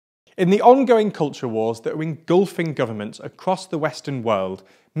In the ongoing culture wars that are engulfing governments across the Western world,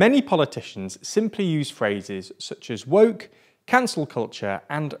 many politicians simply use phrases such as woke, cancel culture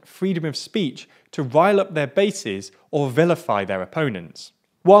and freedom of speech to rile up their bases or vilify their opponents.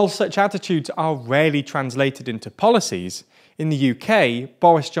 While such attitudes are rarely translated into policies, in the UK,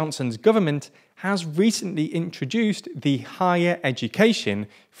 Boris Johnson's government has recently introduced the Higher Education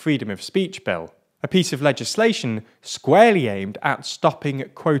Freedom of Speech Bill, a piece of legislation squarely aimed at stopping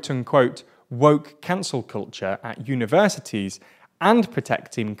quote-unquote woke cancel culture at universities and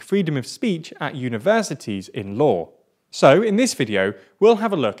protecting freedom of speech at universities in law. So in this video, we'll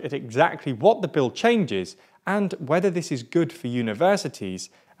have a look at exactly what the bill changes and whether this is good for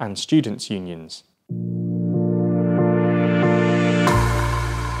universities and students' unions.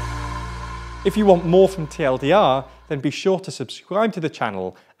 If you want more from TLDR, then be sure to subscribe to the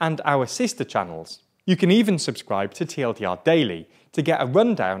channel and our sister channels. You can even subscribe to TLDR Daily to get a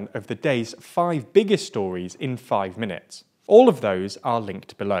rundown of the day's 5 biggest stories in 5 minutes. All of those are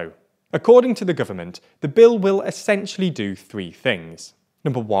linked below. According to the government, the bill will essentially do 3 things.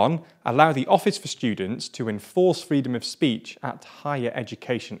 Number 1, allow the Office for Students to enforce freedom of speech at higher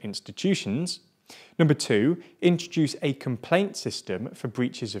education institutions. Number 2, introduce a complaint system for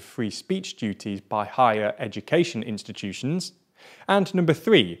breaches of free speech duties by higher education institutions. And number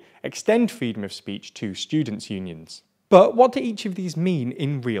 3, extend freedom of speech to students' unions. But what do each of these mean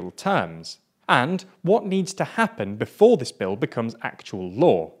in real terms? And what needs to happen before this bill becomes actual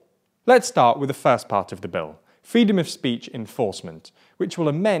law? Let's start with the first part of the bill, freedom of speech enforcement, which will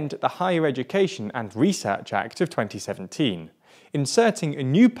amend the Higher Education and Research Act of 2017, inserting a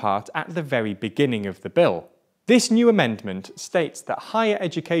new part at the very beginning of the bill. This new amendment states that higher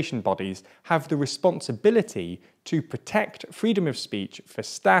education bodies have the responsibility to protect freedom of speech for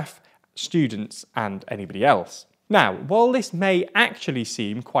staff, students, and anybody else. Now, while this may actually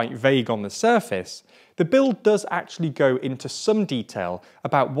seem quite vague on the surface, the bill does actually go into some detail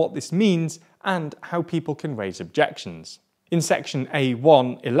about what this means and how people can raise objections. In section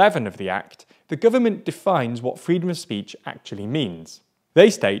A111 of the Act, the government defines what freedom of speech actually means. They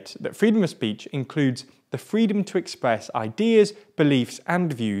state that freedom of speech includes the freedom to express ideas, beliefs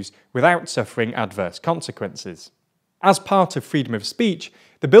and views without suffering adverse consequences. As part of freedom of speech,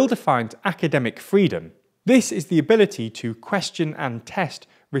 the bill defines academic freedom. This is the ability to question and test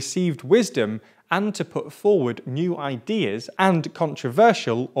received wisdom and to put forward new ideas and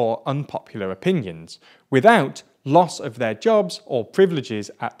controversial or unpopular opinions, without loss of their jobs or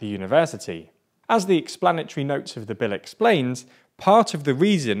privileges at the university. As the explanatory notes of the bill explains, part of the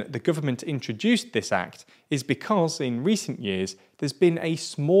reason the government introduced this act is because in recent years there's been a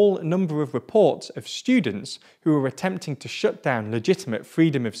small number of reports of students who are attempting to shut down legitimate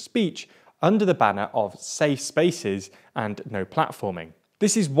freedom of speech under the banner of safe spaces and no platforming.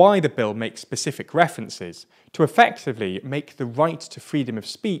 This is why the bill makes specific references, to effectively make the right to freedom of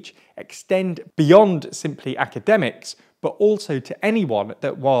speech extend beyond simply academics, but also to anyone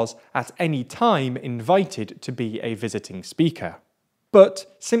that was at any time invited to be a visiting speaker.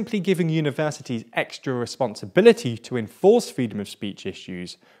 But simply giving universities extra responsibility to enforce freedom of speech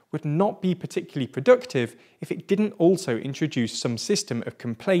issues would not be particularly productive if it didn't also introduce some system of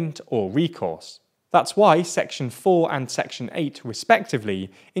complaint or recourse. That's why Section 4 and Section 8,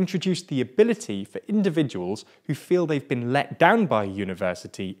 respectively, introduced the ability for individuals who feel they've been let down by a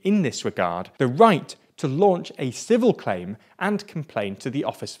university in this regard, the right to launch a civil claim and complain to the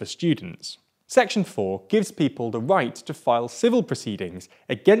Office for Students. Section 4 gives people the right to file civil proceedings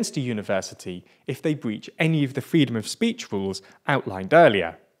against a university if they breach any of the freedom of speech rules outlined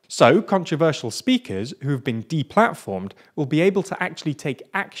earlier. So, controversial speakers who have been deplatformed will be able to actually take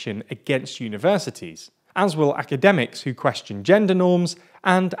action against universities, as will academics who question gender norms,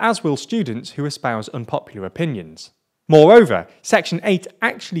 and as will students who espouse unpopular opinions. Moreover, Section 8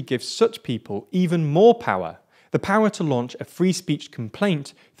 actually gives such people even more power, the power to launch a free speech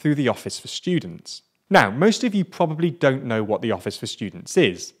complaint through the Office for Students. Now, most of you probably don't know what the Office for Students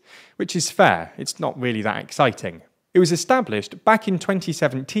is, which is fair, it's not really that exciting. It was established back in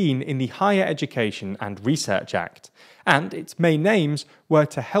 2017 in the Higher Education and Research Act, and its main aims were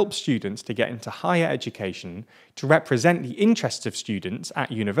to help students to get into higher education, to represent the interests of students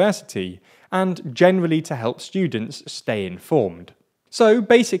at university, and generally to help students stay informed. So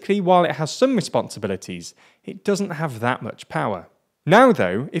basically, while it has some responsibilities, it doesn't have that much power. Now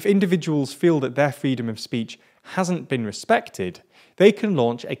though, if individuals feel that their freedom of speech hasn't been respected, they can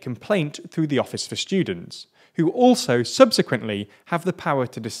launch a complaint through the Office for Students, who also subsequently have the power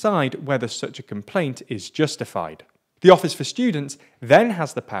to decide whether such a complaint is justified. The Office for Students then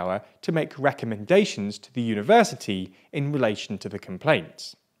has the power to make recommendations to the university in relation to the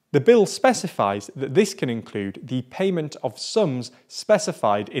complaints. The bill specifies that this can include the payment of sums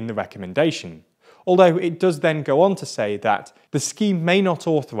specified in the recommendation, although it does then go on to say that the scheme may not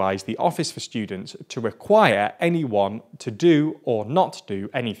authorise the Office for Students to require anyone to do or not do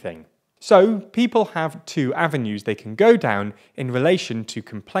anything. So people have two avenues they can go down in relation to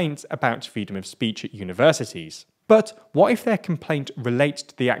complaints about freedom of speech at universities. But what if their complaint relates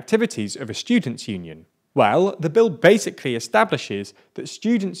to the activities of a students' union? Well, the bill basically establishes that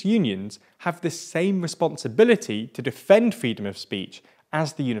students' unions have the same responsibility to defend freedom of speech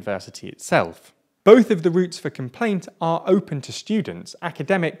as the university itself. Both of the routes for complaint are open to students,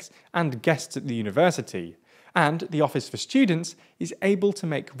 academics, and guests at the university, and the Office for Students is able to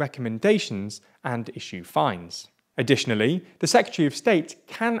make recommendations and issue fines. Additionally, the Secretary of State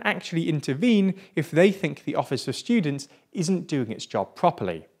can actually intervene if they think the Office for Students isn't doing its job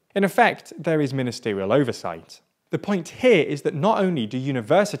properly. In effect, there is ministerial oversight. The point here is that not only do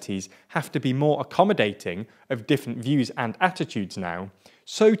universities have to be more accommodating of different views and attitudes now,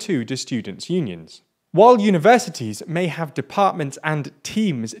 so too do students' unions. While universities may have departments and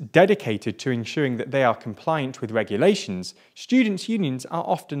teams dedicated to ensuring that they are compliant with regulations, students' unions are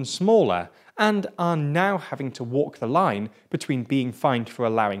often smaller and are now having to walk the line between being fined for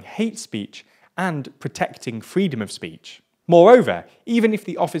allowing hate speech and protecting freedom of speech. Moreover, even if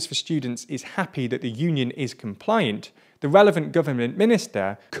the Office for Students is happy that the union is compliant, the relevant government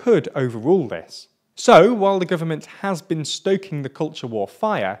minister could overrule this. So, while the government has been stoking the culture war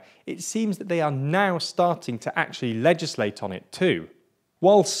fire, it seems that they are now starting to actually legislate on it too.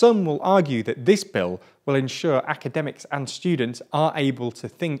 While some will argue that this bill will ensure academics and students are able to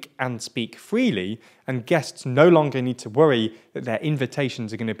think and speak freely, and guests no longer need to worry that their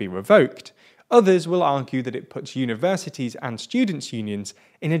invitations are going to be revoked, others will argue that it puts universities and students' unions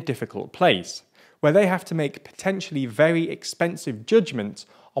in a difficult place, where they have to make potentially very expensive judgments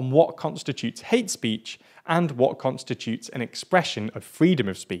on what constitutes hate speech and what constitutes an expression of freedom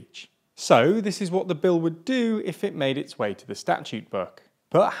of speech. So, this is what the bill would do if it made its way to the statute book.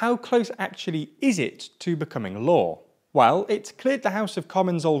 But how close actually is it to becoming law? Well, it's cleared the House of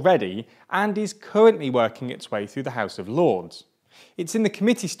Commons already and is currently working its way through the House of Lords. It's in the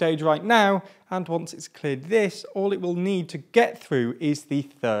committee stage right now, and once it's cleared this, all it will need to get through is the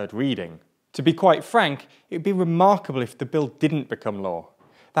third reading. To be quite frank, it would be remarkable if the bill didn't become law.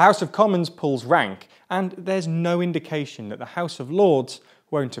 The House of Commons pulls rank, and there's no indication that the House of Lords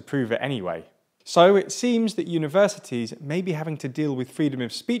won't approve it anyway. So it seems that universities may be having to deal with freedom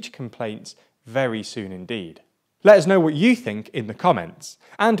of speech complaints very soon indeed. Let us know what you think in the comments,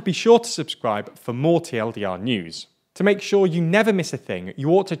 and be sure to subscribe for more TLDR news. To make sure you never miss a thing,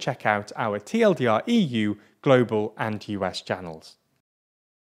 you ought to check out our TLDR EU, Global and US channels.